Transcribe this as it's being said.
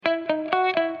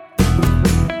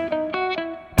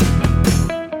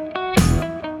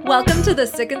Welcome to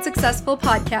the Sick and Successful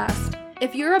podcast.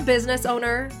 If you're a business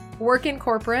owner, work in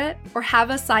corporate, or have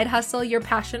a side hustle you're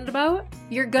passionate about,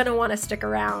 you're gonna want to stick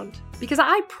around. Because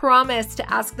I promise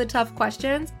to ask the tough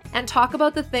questions and talk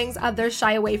about the things others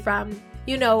shy away from.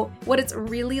 You know, what it's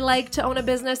really like to own a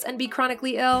business and be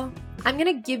chronically ill. I'm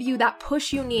gonna give you that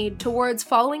push you need towards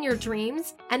following your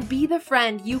dreams and be the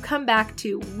friend you come back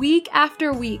to week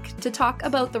after week to talk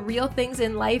about the real things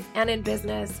in life and in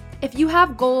business. If you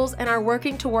have goals and are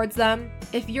working towards them,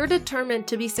 if you're determined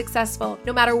to be successful,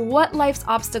 no matter what life's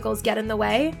obstacles get in the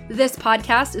way, this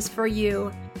podcast is for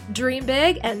you. Dream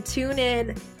big and tune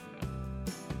in.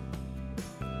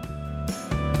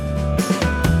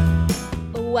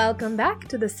 Welcome back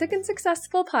to the Sick and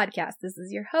Successful podcast. This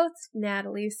is your host,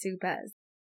 Natalie Supez.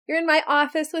 You're in my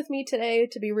office with me today.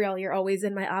 To be real, you're always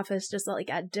in my office, just like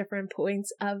at different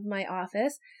points of my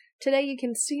office. Today you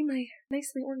can see my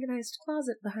nicely organized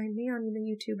closet behind me on the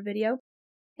YouTube video.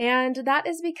 And that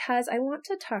is because I want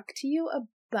to talk to you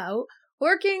about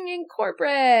working in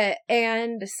corporate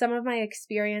and some of my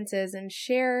experiences and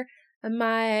share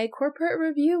my corporate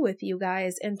review with you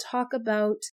guys and talk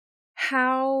about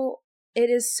how it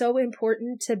is so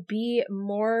important to be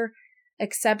more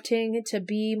accepting, to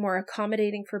be more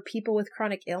accommodating for people with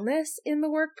chronic illness in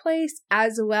the workplace,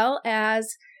 as well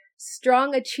as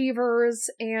strong achievers,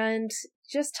 and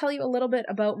just tell you a little bit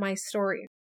about my story.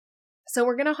 So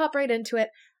we're going to hop right into it.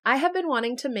 I have been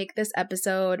wanting to make this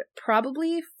episode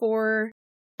probably for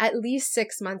at least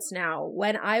 6 months now.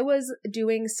 When I was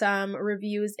doing some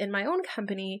reviews in my own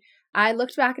company, I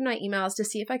looked back in my emails to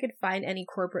see if I could find any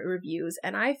corporate reviews,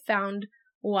 and I found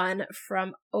one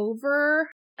from over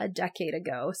a decade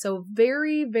ago. So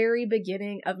very, very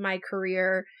beginning of my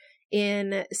career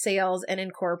in sales and in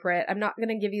corporate. I'm not going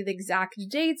to give you the exact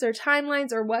dates or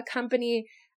timelines or what company,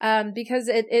 because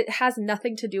it has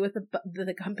nothing to do with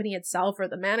the company itself or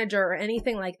the manager or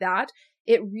anything like that.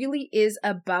 It really is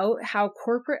about how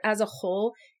corporate as a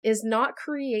whole is not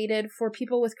created for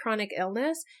people with chronic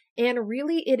illness. And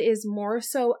really it is more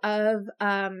so of,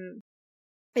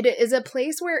 it is a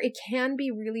place where it can be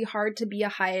really hard to be a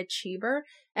high achiever.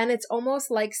 And it's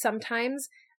almost like sometimes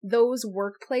those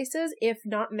workplaces, if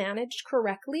not managed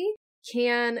correctly,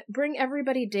 can bring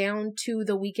everybody down to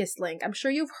the weakest link. I'm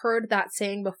sure you've heard that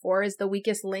saying before, is the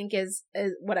weakest link is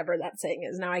whatever that saying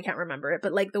is. Now I can't remember it,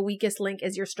 but like the weakest link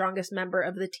is your strongest member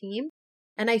of the team.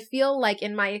 And I feel like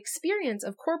in my experience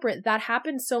of corporate, that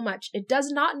happens so much. It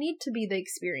does not need to be the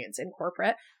experience in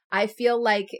corporate. I feel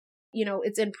like, you know,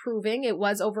 it's improving. It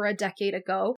was over a decade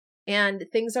ago and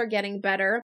things are getting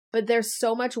better, but there's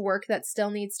so much work that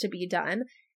still needs to be done.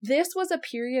 This was a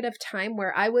period of time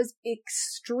where I was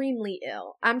extremely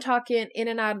ill. I'm talking in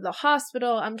and out of the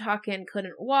hospital. I'm talking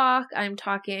couldn't walk. I'm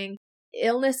talking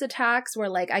illness attacks where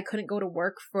like I couldn't go to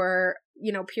work for,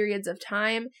 periods of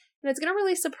time. And it's going to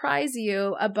really surprise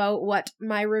you about what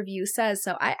my review says.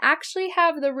 So I actually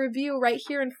have the review right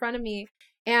here in front of me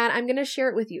and I'm going to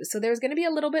share it with you. So there's going to be a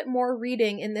little bit more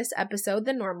reading in this episode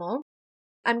than normal.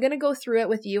 I'm going to go through it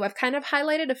with you. I've kind of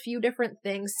highlighted a few different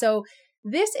things. So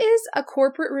this is a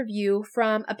corporate review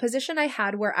from a position I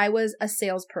had where I was a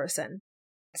salesperson.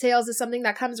 Sales is something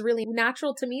that comes really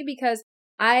natural to me because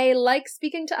I like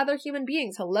speaking to other human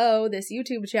beings. Hello, this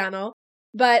YouTube channel.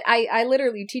 But I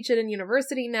literally teach it in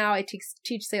university now. I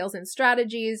teach sales and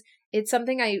strategies. It's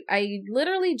something I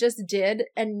literally just did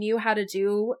and knew how to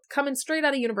do coming straight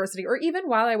out of university, or even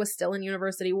while I was still in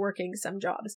university working some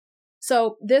jobs.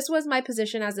 So this was my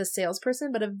position as a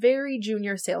salesperson, but a very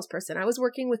junior salesperson. I was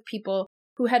working with people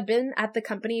who had been at the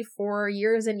company for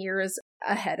years and years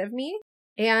ahead of me.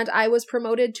 And I was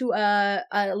promoted to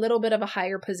a little bit of a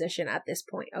higher position at this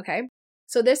point. Okay.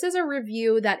 So this is a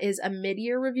review that is a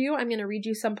mid-year review. I'm going to read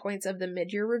you some points of the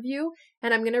mid-year review,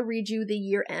 and I'm going to read you the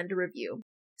year-end review.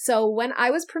 So when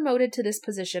I was promoted to this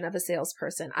position of a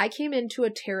salesperson, I came into a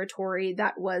territory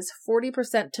that was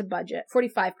 40% to budget,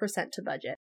 45% to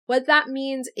budget. What that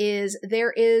means is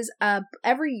there is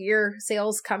every year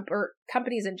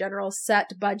companies in general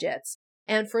set budgets.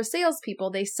 And for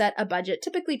salespeople, they set a budget,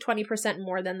 typically 20%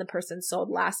 more than the person sold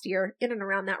last year, in and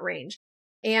around that range.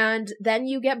 And then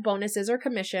you get bonuses or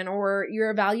commission or your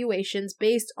evaluations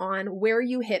based on where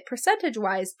you hit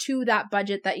percentage-wise to that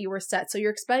budget that you were set. So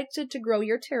you're expected to grow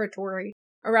your territory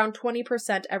around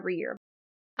 20% every year.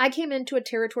 I came into a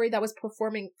territory that was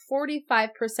performing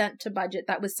 45% to budget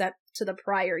that was set to the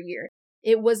prior year.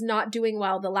 It was not doing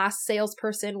well. The last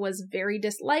salesperson was very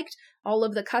disliked. All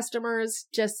of the customers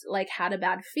just had a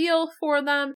bad feel for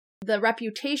them. The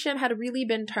reputation had really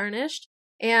been tarnished.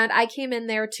 And I came in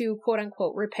there to quote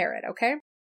unquote repair it. Okay.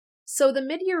 So the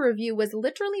mid-year review was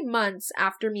literally months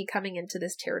after me coming into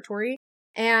this territory.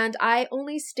 And I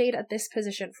only stayed at this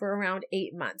position for around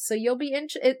 8 months. So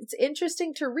it's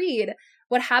interesting to read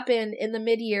what happened in the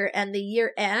mid-year and the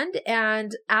year end.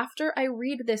 And after I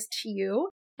read this to you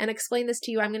and explain this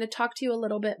to you, I'm going to talk to you a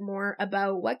little bit more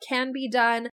about what can be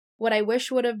done, what I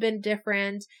wish would have been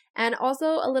different, and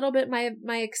also a little bit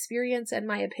my experience and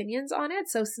my opinions on it.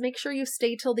 So make sure you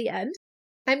stay till the end.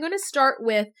 I'm going to start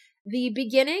with the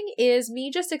beginning is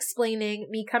me just explaining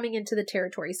me coming into the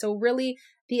territory. So really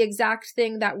the exact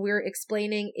thing that we're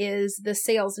explaining is the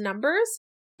sales numbers,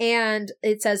 and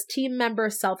it says team member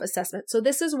self-assessment. So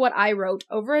this is what I wrote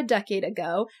over a decade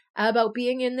ago about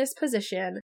being in this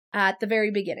position at the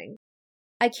very beginning.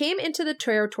 I came into the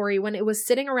territory when it was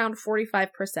sitting around 45%.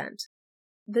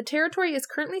 The territory is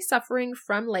currently suffering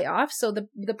from layoffs. So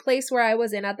the place where I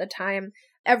was in at the time,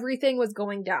 everything was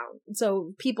going down.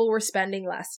 So people were spending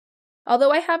less.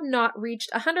 Although I have not reached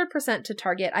 100% to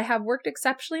target, I have worked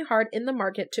exceptionally hard in the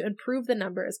market to improve the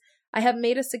numbers. I have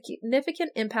made a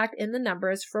significant impact in the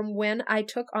numbers from when I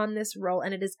took on this role,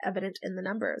 and it is evident in the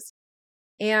numbers.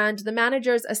 And the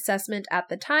manager's assessment at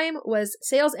the time was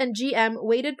sales and GM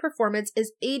weighted performance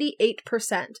is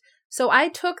 88%. So I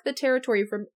took the territory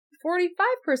from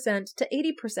 45% to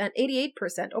 80%,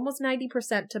 88%, almost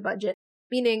 90% to budget,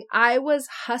 meaning I was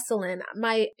hustling.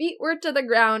 My feet were to the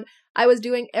ground. I was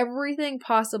doing everything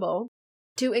possible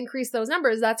to increase those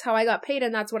numbers. That's how I got paid,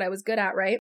 and that's what I was good at,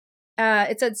 right?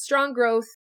 It said strong growth,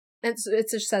 and it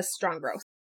just says strong growth.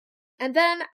 And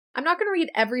then I'm not going to read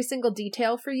every single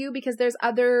detail for you because there's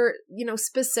other,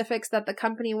 specifics that the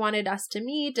company wanted us to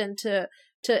meet and to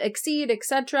exceed,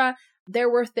 etc. There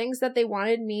were things that they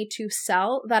wanted me to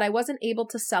sell that I wasn't able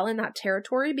to sell in that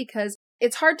territory because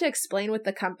it's hard to explain with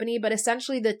the company, but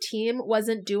essentially the team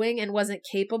wasn't doing and wasn't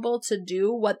capable to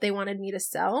do what they wanted me to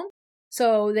sell.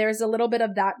 So there's a little bit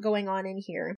of that going on in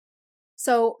here.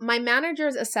 So my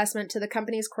manager's assessment to the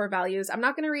company's core values, I'm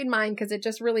not going to read mine because it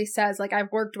just really says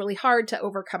I've worked really hard to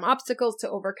overcome obstacles, to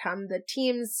overcome the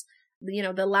team's,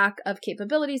 the lack of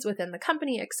capabilities within the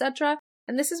company, etc.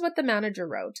 And this is what the manager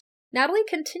wrote. Natalie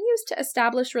continues to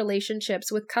establish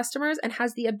relationships with customers and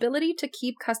has the ability to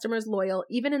keep customers loyal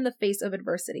even in the face of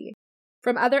adversity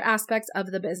from other aspects of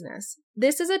the business.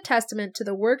 This is a testament to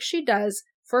the work she does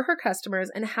for her customers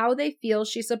and how they feel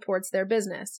she supports their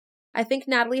business. I think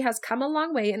Natalie has come a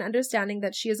long way in understanding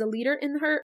that she is a leader in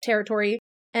her territory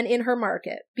and in her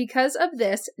market. Because of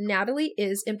this, Natalie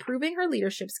is improving her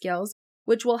leadership skills,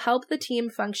 which will help the team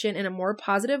function in a more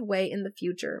positive way in the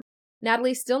future.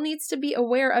 Natalie still needs to be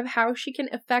aware of how she can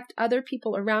affect other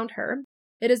people around her.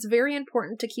 It is very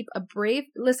important to keep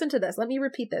listen to this, let me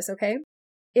repeat this, okay?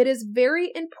 It is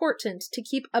very important to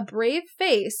keep a brave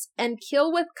face and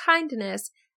kill with kindness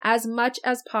as much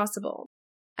as possible.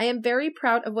 I am very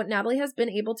proud of what Natalie has been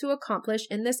able to accomplish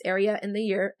in this area in the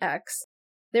year X.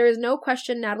 There is no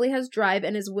question Natalie has drive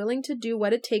and is willing to do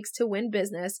what it takes to win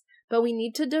business, but we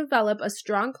need to develop a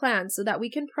strong plan so that we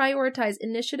can prioritize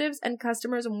initiatives and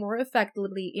customers more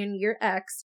effectively in year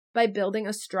X by building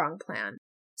a strong plan.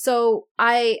 So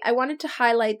I wanted to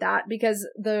highlight that because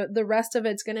the rest of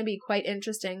it's going to be quite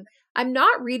interesting. I'm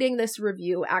not reading this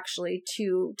review actually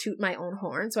to toot my own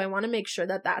horn, so I want to make sure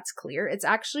that that's clear. It's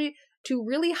actually to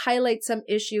really highlight some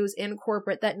issues in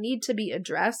corporate that need to be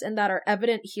addressed and that are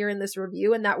evident here in this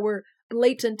review and that were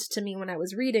blatant to me when I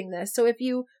was reading this. So if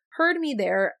you heard me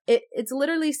there, it's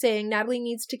literally saying Natalie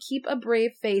needs to keep a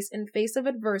brave face in face of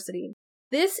adversity.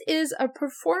 This is a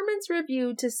performance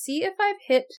review to see if I've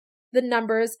hit the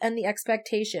numbers and the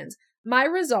expectations. My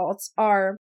results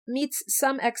are meets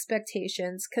some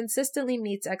expectations, consistently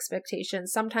meets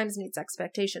expectations, sometimes meets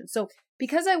expectations. So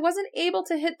because I wasn't able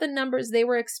to hit the numbers they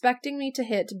were expecting me to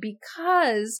hit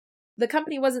because the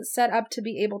company wasn't set up to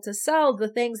be able to sell the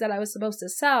things that I was supposed to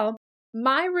sell,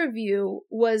 my review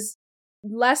was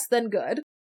less than good.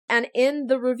 And in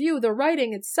the review, the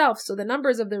writing itself, so the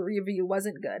numbers of the review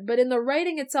wasn't good, but in the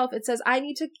writing itself, it says, I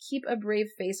need to keep a brave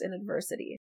face in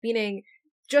adversity. Meaning,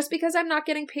 just because I'm not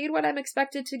getting paid what I'm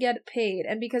expected to get paid,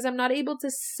 and because I'm not able to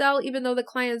sell even though the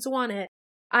clients want it,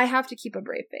 I have to keep a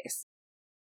brave face.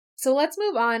 So let's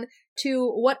move on to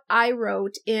what I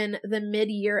wrote in the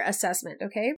mid-year assessment,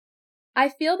 okay? I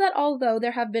feel that although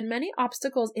there have been many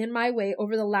obstacles in my way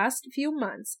over the last few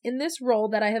months, in this role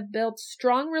that I have built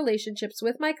strong relationships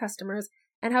with my customers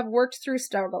and have worked through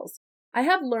struggles. I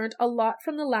have learned a lot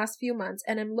from the last few months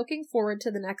and am looking forward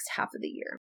to the next half of the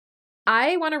year.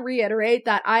 I want to reiterate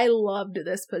that I loved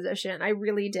this position. I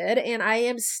really did. And I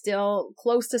am still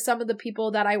close to some of the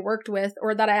people that I worked with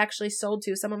or that I actually sold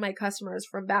to, some of my customers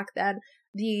from back then.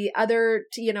 The other,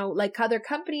 like other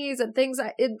companies and things,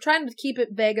 I'm trying to keep it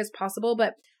vague as possible,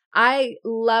 but I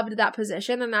loved that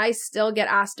position and I still get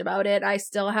asked about it. I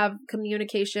still have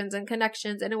communications and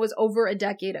connections, and it was over a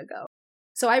decade ago.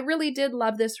 So I really did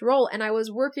love this role and I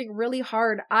was working really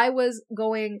hard. I was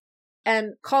going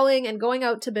and calling and going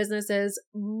out to businesses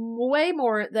way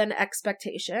more than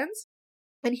expectations.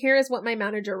 And here is what my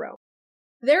manager wrote.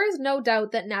 There is no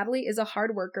doubt that Natalie is a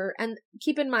hard worker, and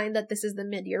keep in mind that this is the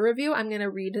mid-year review. I'm going to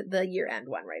read the year-end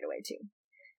one right away too.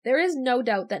 There is no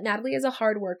doubt that Natalie is a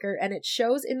hard worker, and it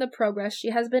shows in the progress she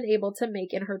has been able to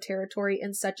make in her territory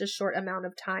in such a short amount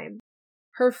of time.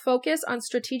 Her focus on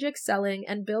strategic selling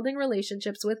and building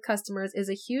relationships with customers is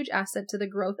a huge asset to the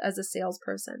growth as a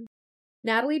salesperson.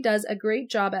 Natalie does a great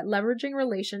job at leveraging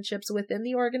relationships within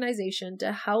the organization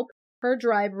to help her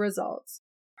drive results.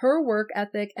 Her work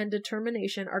ethic and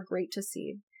determination are great to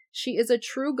see. She is a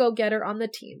true go-getter on the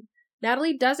team.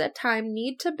 Natalie does at times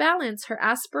need to balance her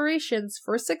aspirations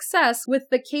for success with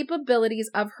the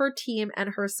capabilities of her team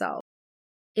and herself.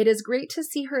 It is great to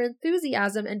see her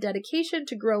enthusiasm and dedication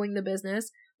to growing the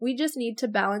business. We just need to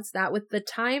balance that with the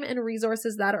time and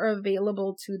resources that are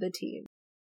available to the team.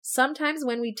 Sometimes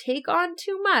when we take on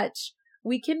too much,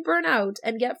 we can burn out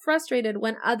and get frustrated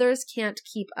when others can't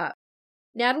keep up.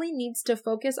 Natalie needs to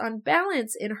focus on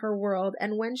balance in her world,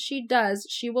 and when she does,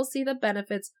 she will see the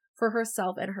benefits for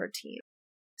herself and her team.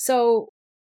 So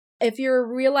if you're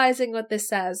realizing what this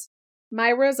says, my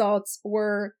results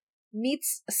were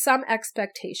meets some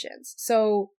expectations.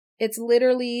 So it's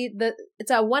literally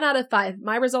it's a 1 out of 5.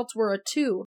 My results were a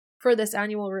 2 for this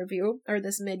annual review or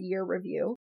this mid-year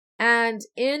review. And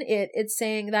in it, it's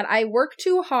saying that I work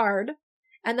too hard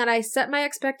and that I set my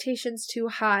expectations too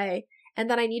high and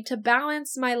that I need to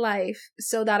balance my life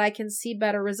so that I can see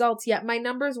better results. Yet my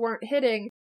numbers weren't hitting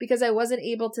because I wasn't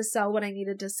able to sell what I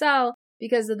needed to sell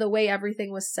because of the way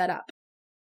everything was set up.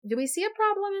 Do we see a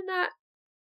problem in that?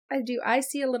 I do. I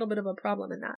see a little bit of a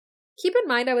problem in that. Keep in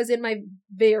mind, I was in my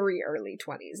very early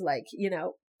 20s,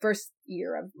 first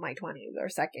year of my 20s or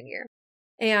second year.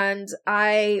 And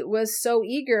I was so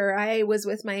eager. I was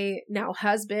with my now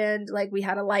husband. We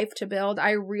had a life to build.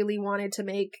 I really wanted to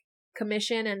make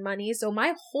commission and money. So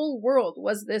my whole world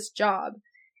was this job.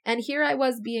 And here I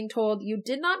was being told, you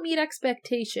did not meet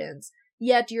expectations,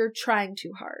 yet you're trying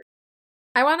too hard.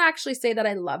 I want to actually say that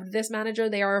I loved this manager.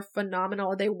 They were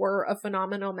a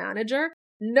phenomenal manager.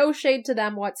 No shade to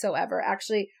them whatsoever.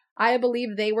 Actually, I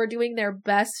believe they were doing their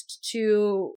best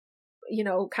to,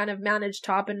 kind of manage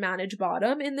top and manage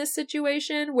bottom in this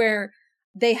situation where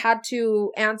they had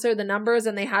to answer the numbers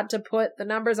and they had to put the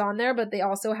numbers on there, but they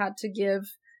also had to give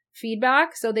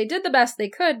feedback. So they did the best they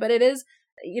could, but it is,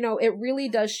 it really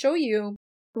does show you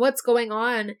what's going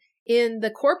on in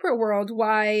the corporate world,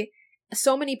 why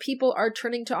so many people are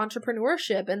turning to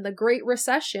entrepreneurship, and the Great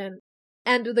Recession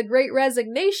and the Great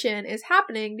Resignation is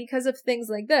happening because of things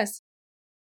like this.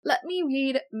 Let me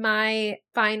read my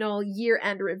final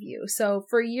year-end review. So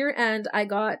for year-end, I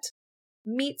got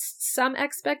meets some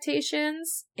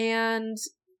expectations and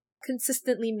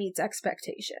consistently meets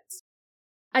expectations.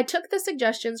 I took the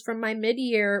suggestions from my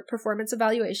mid-year performance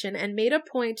evaluation and made a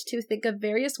point to think of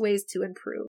various ways to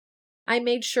improve. I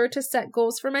made sure to set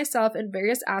goals for myself in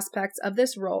various aspects of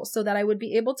this role so that I would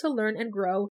be able to learn and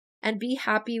grow and be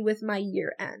happy with my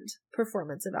year-end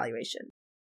performance evaluation.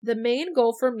 The main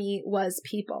goal for me was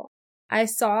people. I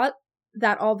saw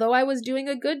that although I was doing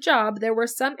a good job, there were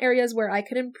some areas where I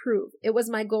could improve. It was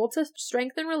my goal to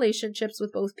strengthen relationships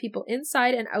with both people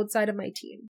inside and outside of my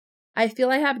team. I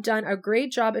feel I have done a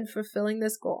great job in fulfilling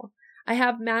this goal. I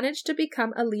have managed to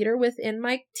become a leader within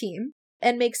my team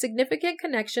and make significant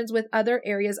connections with other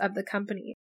areas of the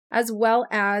company, as well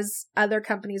as other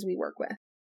companies we work with.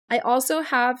 I also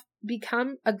have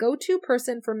become a go-to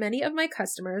person for many of my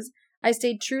customers. I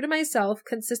stayed true to myself,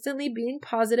 consistently being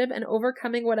positive and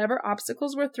overcoming whatever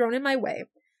obstacles were thrown in my way.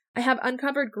 I have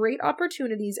uncovered great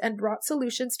opportunities and brought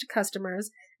solutions to customers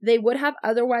they would have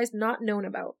otherwise not known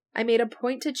about. I made a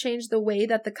point to change the way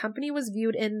that the company was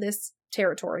viewed in this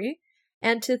territory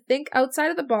and to think outside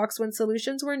of the box when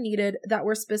solutions were needed that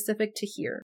were specific to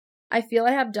here. I feel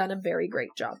I have done a very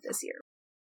great job this year.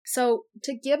 So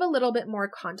to give a little bit more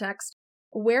context,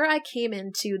 where I came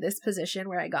into this position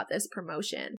where I got this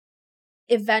promotion,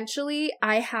 eventually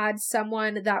I had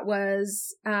someone that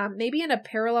was maybe in a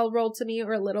parallel role to me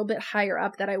or a little bit higher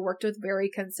up that I worked with very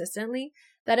consistently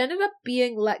that ended up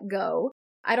being let go.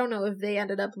 I don't know if they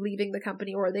ended up leaving the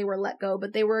company or they were let go,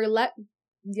 but they were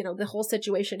the whole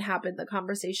situation happened, the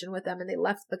conversation with them, and they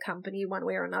left the company one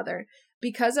way or another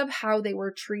because of how they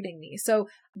were treating me. So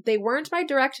they weren't my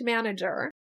direct manager,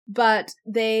 but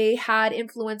they had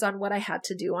influence on what I had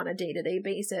to do on a day-to-day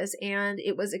basis. And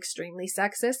it was extremely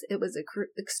sexist. It was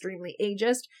extremely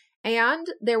ageist. And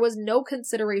there was no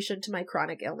consideration to my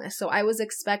chronic illness. So I was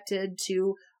expected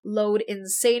to load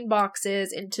insane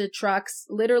boxes into trucks,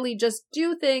 literally just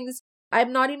do things.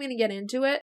 I'm not even going to get into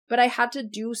it, but I had to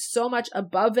do so much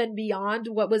above and beyond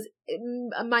what was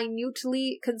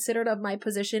minutely considered of my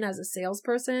position as a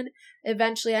salesperson.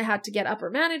 Eventually, I had to get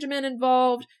upper management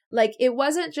involved. Like, it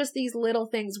wasn't just these little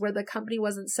things where the company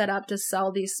wasn't set up to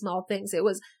sell these small things. It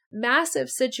was massive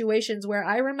situations where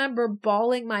I remember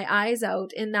bawling my eyes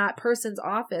out in that person's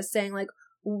office saying, like,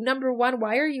 number one,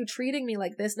 why are you treating me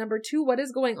like this? Number two, what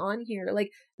is going on here?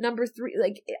 Like, number three,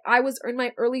 like, I was in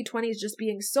my early 20s just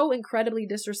being so incredibly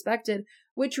disrespected,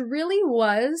 which really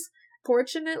was,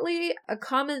 fortunately, a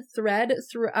common thread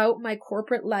throughout my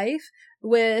corporate life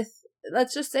with,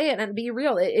 let's just say it and be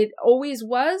real. It always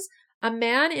was a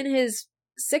man in his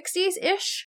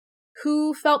 60s-ish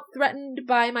who felt threatened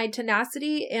by my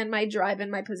tenacity and my drive and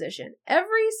my position.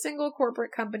 Every single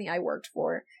corporate company I worked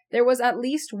for, there was at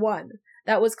least one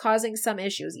that was causing some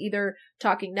issues, either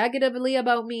talking negatively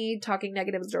about me, talking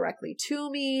negatives directly to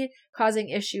me, causing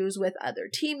issues with other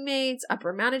teammates,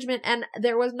 upper management. And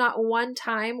there was not one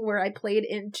time where I played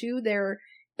into their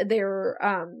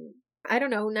I don't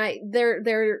know,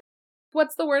 their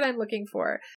what's the word I'm looking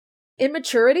for?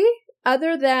 Immaturity,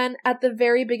 other than at the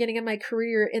very beginning of my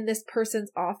career in this person's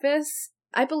office.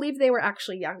 I believe they were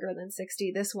actually younger than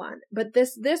 60, this one. But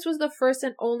this was the first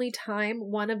and only time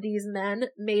one of these men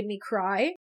made me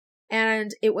cry.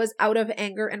 And it was out of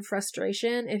anger and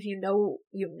frustration. If you know,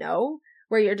 you know,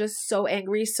 where you're just so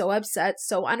angry, so upset,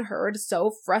 so unheard,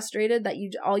 so frustrated that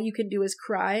all you can do is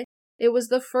cry. It was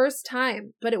the first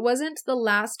time, but it wasn't the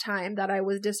last time that I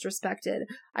was disrespected.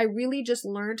 I really just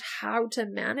learned how to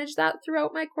manage that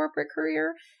throughout my corporate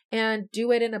career and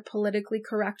do it in a politically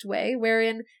correct way,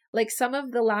 wherein, like, some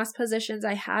of the last positions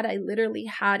I had, I literally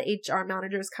had HR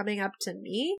managers coming up to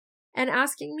me and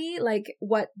asking me, like,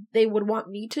 what they would want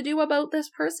me to do about this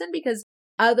person, because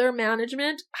other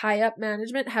management, high up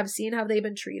management, have seen how they've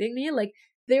been treating me. Like,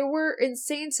 there were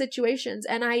insane situations,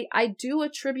 and I do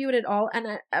attribute it all, and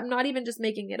I'm not even just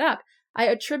making it up. I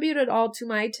attribute it all to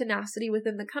my tenacity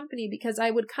within the company, because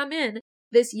I would come in,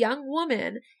 this young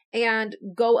woman, and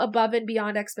go above and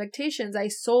beyond expectations. I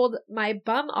sold my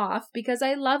bum off because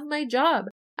I love my job.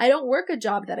 I don't work a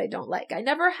job that I don't like. I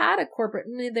never had a corporate,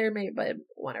 there may be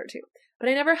one or two, but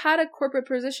I never had a corporate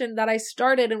position that I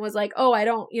started and was like, oh, I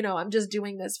don't, I'm just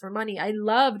doing this for money. I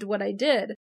loved what I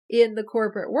did in the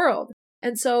corporate world.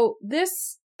 And so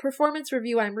this performance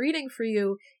review I'm reading for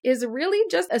you is really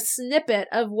just a snippet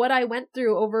of what I went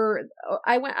through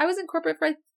I was in corporate for,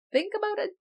 I think, about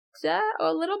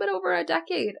a little bit over a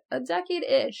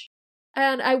decade-ish.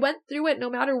 And I went through it no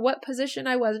matter what position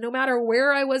I was, no matter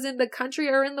where I was in the country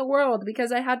or in the world,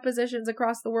 because I had positions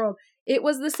across the world. It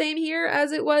was the same here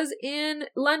as it was in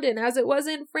London, as it was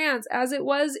in France, as it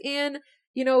was in,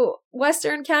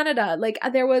 Western Canada. Like,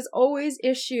 there was always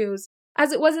issues,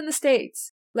 as it was in the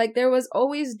States. Like, there was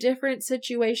always different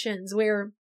situations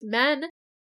where men,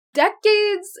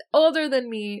 decades older than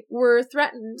me, were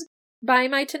threatened by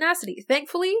my tenacity.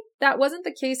 Thankfully, that wasn't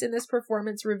the case in this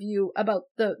performance review about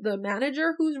the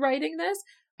manager who's writing this,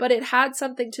 but it had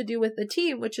something to do with the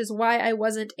team, which is why I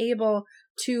wasn't able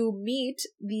to meet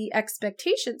the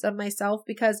expectations of myself,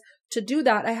 because to do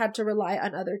that, I had to rely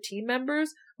on other team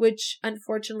members, which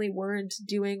unfortunately weren't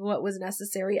doing what was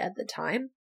necessary at the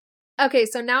time. Okay,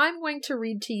 so now I'm going to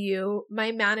read to you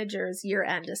my manager's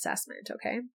year-end assessment,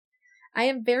 okay? I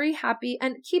am very happy,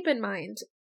 and keep in mind,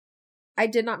 I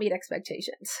did not meet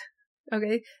expectations.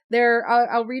 Okay,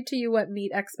 I'll read to you what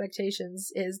meet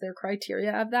expectations is, their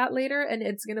criteria of that later, and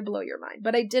it's going to blow your mind.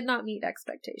 But I did not meet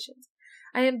expectations.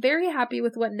 I am very happy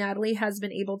with what Natalie has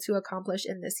been able to accomplish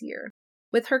in this year,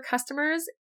 with her customers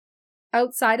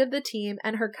outside of the team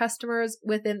and her customers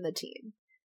within the team.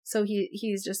 So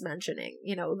he's just mentioning,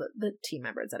 the team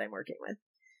members that I'm working with.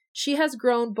 She has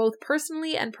grown both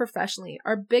personally and professionally.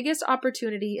 Our biggest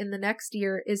opportunity in the next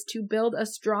year is to build a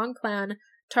strong plan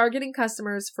targeting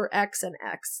customers for X and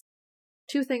X.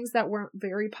 Two things that weren't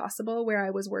very possible where I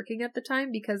was working at the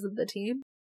time because of the team.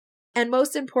 And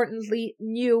most importantly,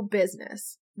 new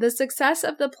business. The success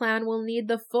of the plan will need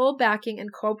the full backing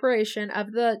and cooperation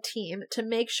of the team to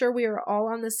make sure we are all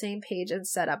on the same page and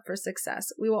set up for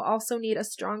success. We will also need a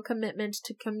strong commitment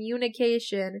to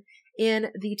communication in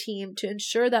the team to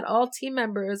ensure that all team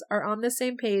members are on the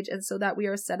same page and so that we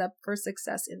are set up for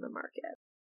success in the market.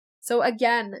 So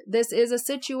again, this is a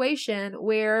situation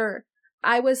where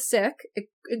I was sick,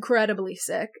 incredibly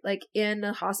sick, like in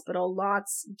the hospital,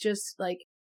 lots, just like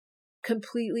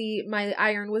completely, my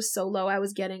iron was so low. I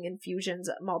was getting infusions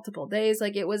multiple days.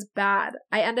 Like, it was bad.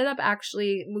 I ended up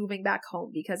actually moving back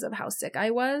home because of how sick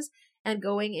I was, and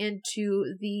going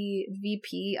into the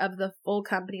VP of the full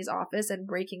company's office and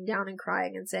breaking down and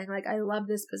crying and saying, like, I love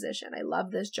this position. I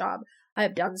love this job.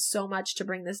 I've done so much to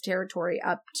bring this territory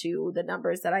up to the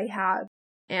numbers that I have,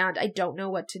 and I don't know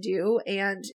what to do.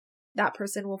 And that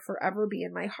person will forever be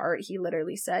in my heart. He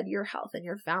literally said, your health and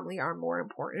your family are more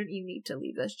important. You need to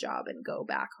leave this job and go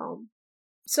back home.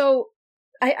 So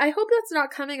I hope that's not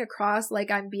coming across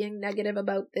like I'm being negative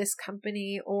about this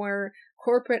company or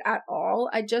corporate at all.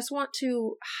 I just want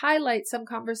to highlight some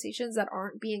conversations that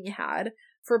aren't being had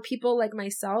for people like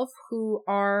myself who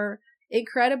are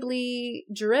incredibly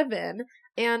driven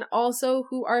and also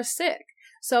who are sick.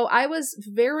 So I was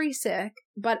very sick,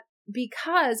 but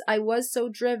because I was so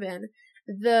driven,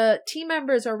 the team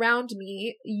members around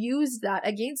me used that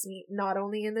against me, not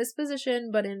only in this position,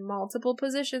 but in multiple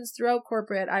positions throughout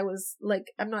corporate. I was like,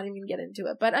 I'm not even gonna get into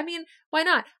it, but I mean, why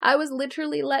not? I was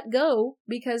literally let go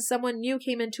because someone new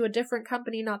came into a different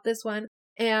company, not this one,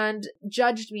 and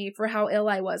judged me for how ill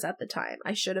I was at the time.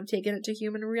 I should have taken it to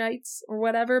human rights or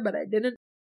whatever, but I didn't.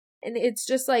 And it's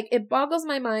just like, it boggles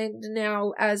my mind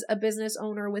now as a business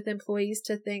owner with employees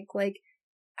to think like,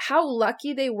 how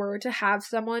lucky they were to have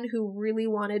someone who really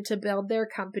wanted to build their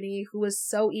company, who was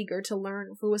so eager to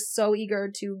learn, who was so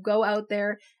eager to go out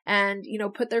there and,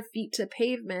 put their feet to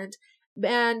pavement,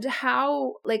 and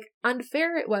how like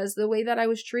unfair it was the way that I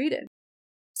was treated.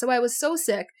 So I was so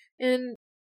sick in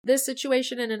this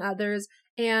situation and in others,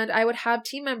 and I would have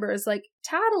team members like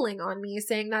tattling on me,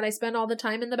 saying that I spent all the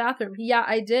time in the bathroom. Yeah,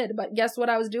 I did, but guess what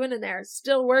I was doing in there?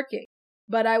 Still working.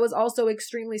 But I was also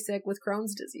extremely sick with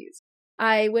Crohn's disease.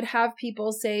 I would have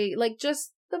people say like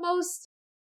just the most,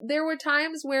 there were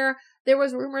times where there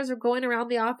was rumors going around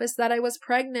the office that I was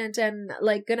pregnant and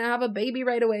like gonna have a baby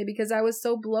right away because I was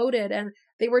so bloated, and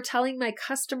they were telling my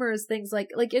customers things like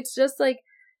it's just like,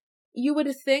 you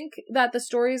would think that the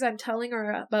stories I'm telling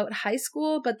are about high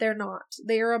school, but they're not.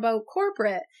 They are about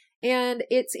corporate. And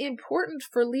it's important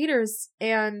for leaders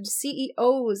and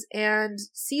CEOs and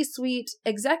C-suite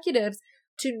executives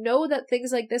to know that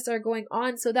things like this are going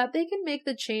on so that they can make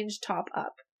the change top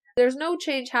up. There's no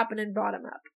change happening bottom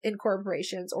up in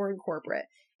corporations or in corporate.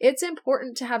 It's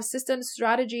important to have systems,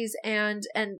 strategies, and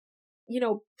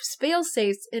fail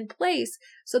safes in place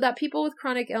so that people with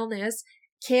chronic illness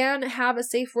can have a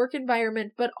safe work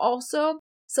environment, but also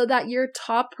so that your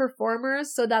top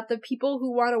performers, so that the people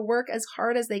who want to work as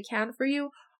hard as they can for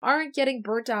you aren't getting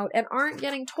burnt out and aren't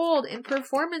getting told in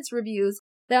performance reviews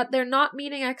that they're not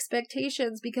meeting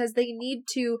expectations because they need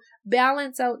to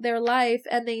balance out their life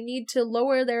and they need to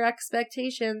lower their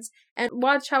expectations and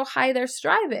watch how high they're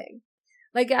striving.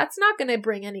 Like, that's not going to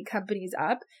bring any companies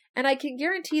up. And I can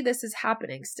guarantee this is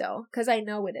happening still, because I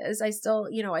know it is. I still,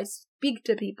 I speak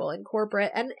to people in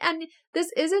corporate, and this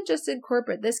isn't just in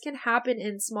corporate. This can happen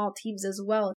in small teams as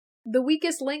well. The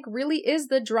weakest link really is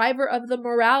the driver of the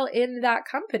morale in that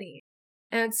company.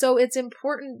 And so it's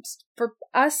important for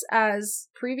us as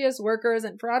previous workers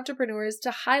and for entrepreneurs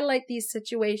to highlight these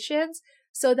situations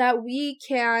so that we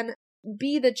can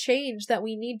be the change that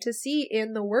we need to see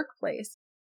in the workplace.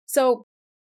 So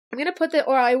I'm going to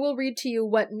I will read to you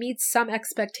what meets some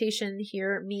expectation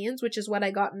here means, which is what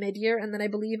I got mid-year. And then I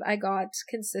believe I got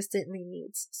consistently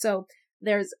meets. So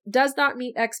there's does not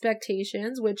meet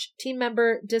expectations, which team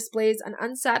member displays an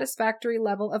unsatisfactory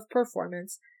level of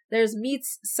performance. There's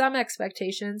meets some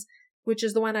expectations, which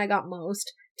is the one I got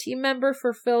most. Team member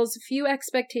fulfills few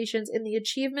expectations in the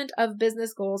achievement of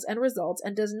business goals and results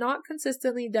and does not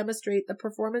consistently demonstrate the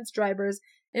performance drivers.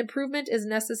 Improvement is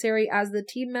necessary as the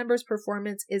team member's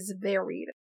performance is varied.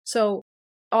 So,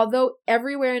 although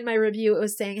everywhere in my review it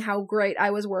was saying how great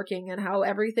I was working and how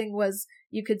everything was,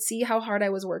 you could see how hard I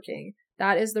was working,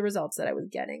 that is the results that I was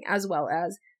getting, as well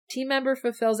as team member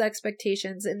fulfills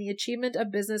expectations in the achievement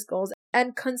of business goals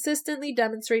and consistently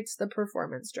demonstrates the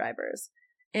performance drivers.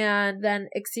 And then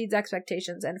exceeds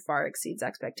expectations and far exceeds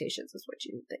expectations is what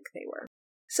you would think they were.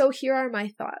 So here are my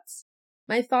thoughts.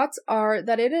 My thoughts are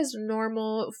that it is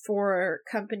normal for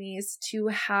companies to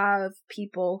have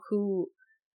people who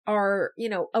are,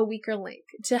 a weaker link,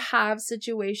 to have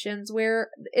situations where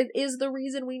it is the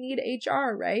reason we need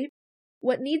HR, right?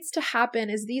 What needs to happen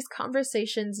is these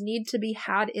conversations need to be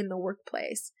had in the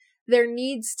workplace. There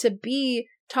needs to be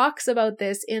talks about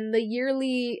this in the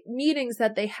yearly meetings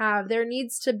that they have. There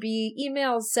needs to be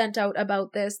emails sent out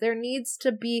about this. There needs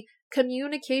to be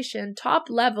communication, top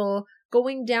level,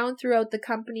 going down throughout the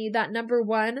company that number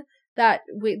one, that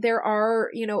there are,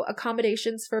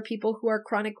 accommodations for people who are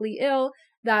chronically ill,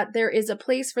 that there is a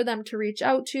place for them to reach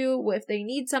out to if they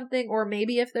need something, or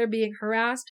maybe if they're being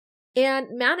harassed. And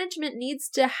management needs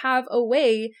to have a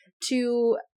way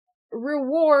to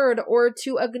reward or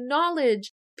to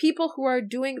acknowledge people who are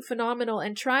doing phenomenal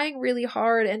and trying really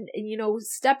hard and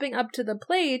stepping up to the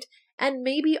plate and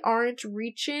maybe aren't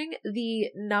reaching the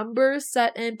numbers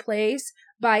set in place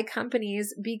by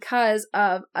companies because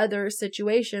of other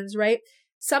situations, right?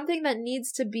 Something that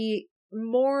needs to be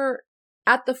more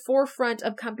at the forefront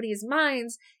of companies'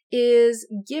 minds is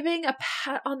giving a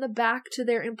pat on the back to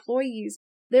their employees.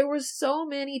 There were so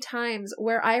many times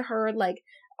where I heard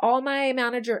all my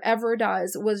manager ever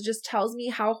does was just tells me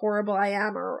how horrible I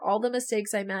am or all the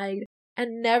mistakes I made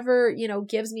and never,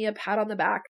 gives me a pat on the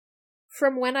back.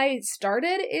 From when I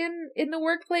started in the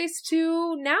workplace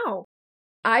to now,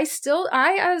 I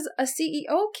as a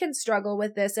CEO can struggle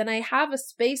with this, and I have a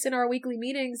space in our weekly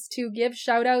meetings to give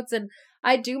shout outs, and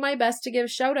I do my best to give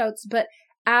shout outs. But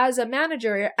as a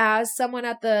manager, as someone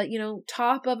at the,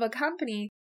 top of a company,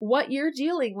 what you're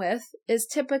dealing with is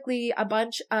typically a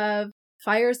bunch of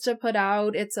fires to put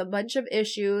out. It's a bunch of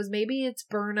issues. Maybe it's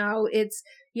burnout. It's,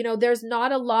 there's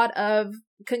not a lot of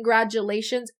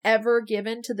congratulations ever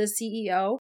given to the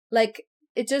CEO.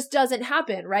 It just doesn't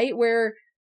happen, right? Where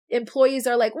employees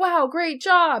are like, wow, great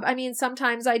job. I mean,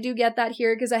 sometimes I do get that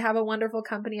here because I have a wonderful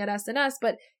company at SNS,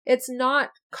 but it's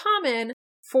not common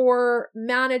for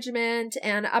management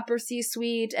and upper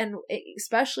C-suite, and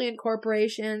especially in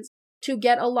corporations, to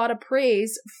get a lot of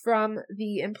praise from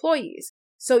the employees.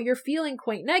 So you're feeling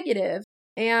quite negative,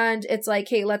 and it's like,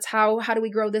 hey, how do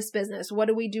we grow this business? What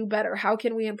do we do better? How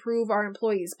can we improve our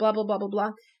employees? Blah, blah, blah, blah,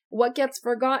 blah. What gets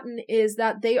forgotten is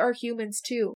that they are humans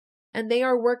too, and they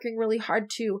are working really hard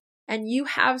too. And you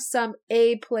have some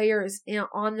A players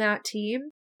on that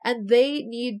team, and they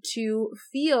need to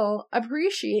feel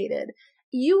appreciated.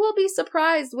 You will be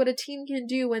surprised what a team can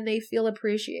do when they feel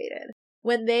appreciated,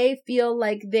 when they feel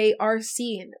like they are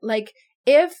seen.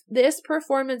 If this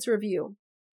performance review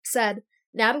said,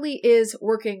 Natalie is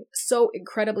working so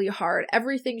incredibly hard.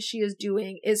 Everything she is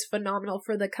doing is phenomenal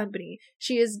for the company.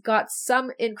 She has got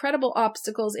some incredible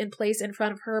obstacles in place in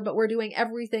front of her, but we're doing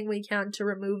everything we can to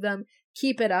remove them.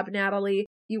 Keep it up, Natalie.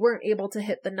 You weren't able to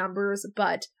hit the numbers,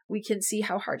 but we can see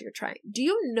how hard you're trying. Do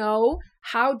you know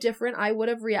how different I would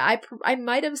have reacted? I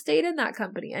might have stayed in that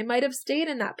company. I might have stayed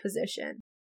in that position.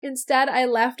 Instead, I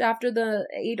left after the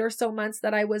 8 or so months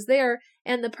that I was there,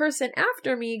 and the person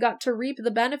after me got to reap the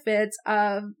benefits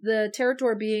of the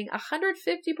territory being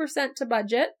 150% to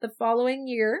budget the following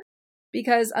year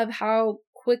because of how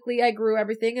quickly I grew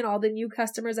everything and all the new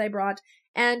customers I brought.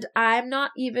 And I'm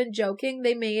not even joking.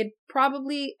 They made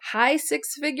probably high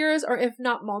 6 figures, or if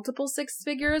not multiple 6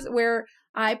 figures, where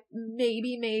I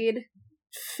maybe made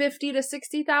 50 to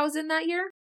 60,000 that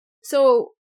year.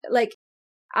 So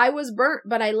I was burnt,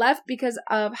 but I left because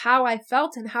of how I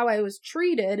felt and how I was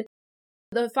treated.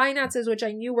 The finances, which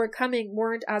I knew were coming,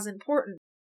 weren't as important.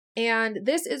 And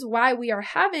this is why we are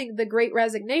having the great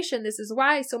resignation. This is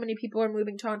why so many people are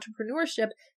moving to entrepreneurship.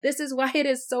 This is why it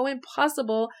is so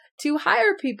impossible to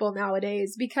hire people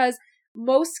nowadays, because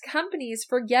most companies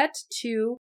forget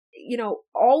to,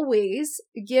 always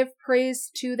give praise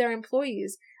to their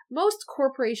employees. Most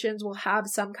corporations will have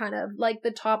some kind of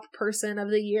the top person of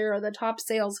the year or the top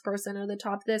salesperson or the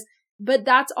top this, but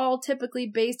that's all typically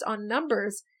based on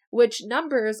numbers, which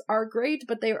numbers are great,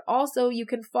 but they are also, you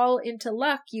can fall into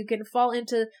luck. You can fall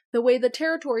into the way the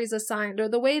territory is assigned or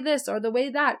the way this or the way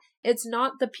that. It's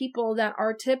not the people that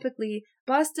are typically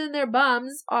busting their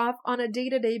bums off on a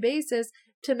day-to-day basis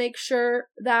to make sure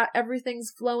that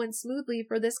everything's flowing smoothly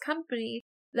for this company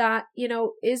that,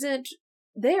 isn't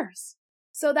theirs.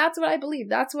 So that's what I believe.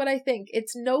 That's what I think.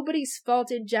 It's nobody's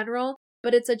fault in general,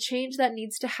 but it's a change that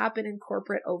needs to happen in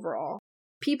corporate overall.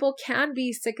 People can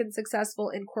be sick and successful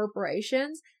in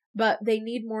corporations, but they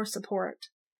need more support.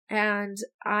 And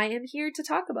I am here to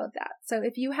talk about that. So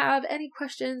if you have any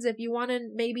questions, if you want to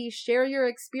maybe share your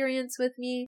experience with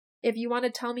me, if you want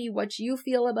to tell me what you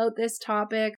feel about this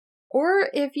topic, or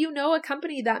if you know a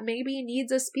company that maybe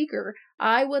needs a speaker,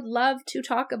 I would love to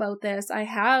talk about this. I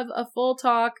have a full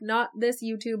talk, not this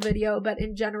YouTube video, but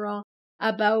in general,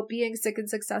 about being sick and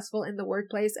successful in the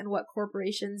workplace and what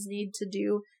corporations need to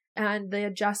do and the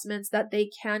adjustments that they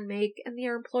can make and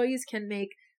their employees can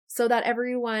make so that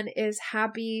everyone is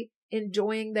happy,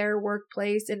 enjoying their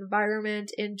workplace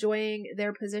environment, enjoying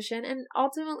their position, and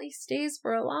ultimately stays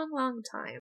for a long, long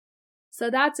time. So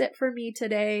that's it for me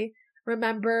today.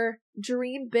 Remember,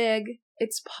 dream big.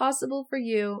 It's possible for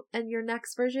you, and your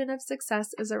next version of success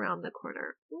is around the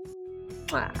corner.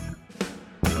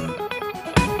 Mwah.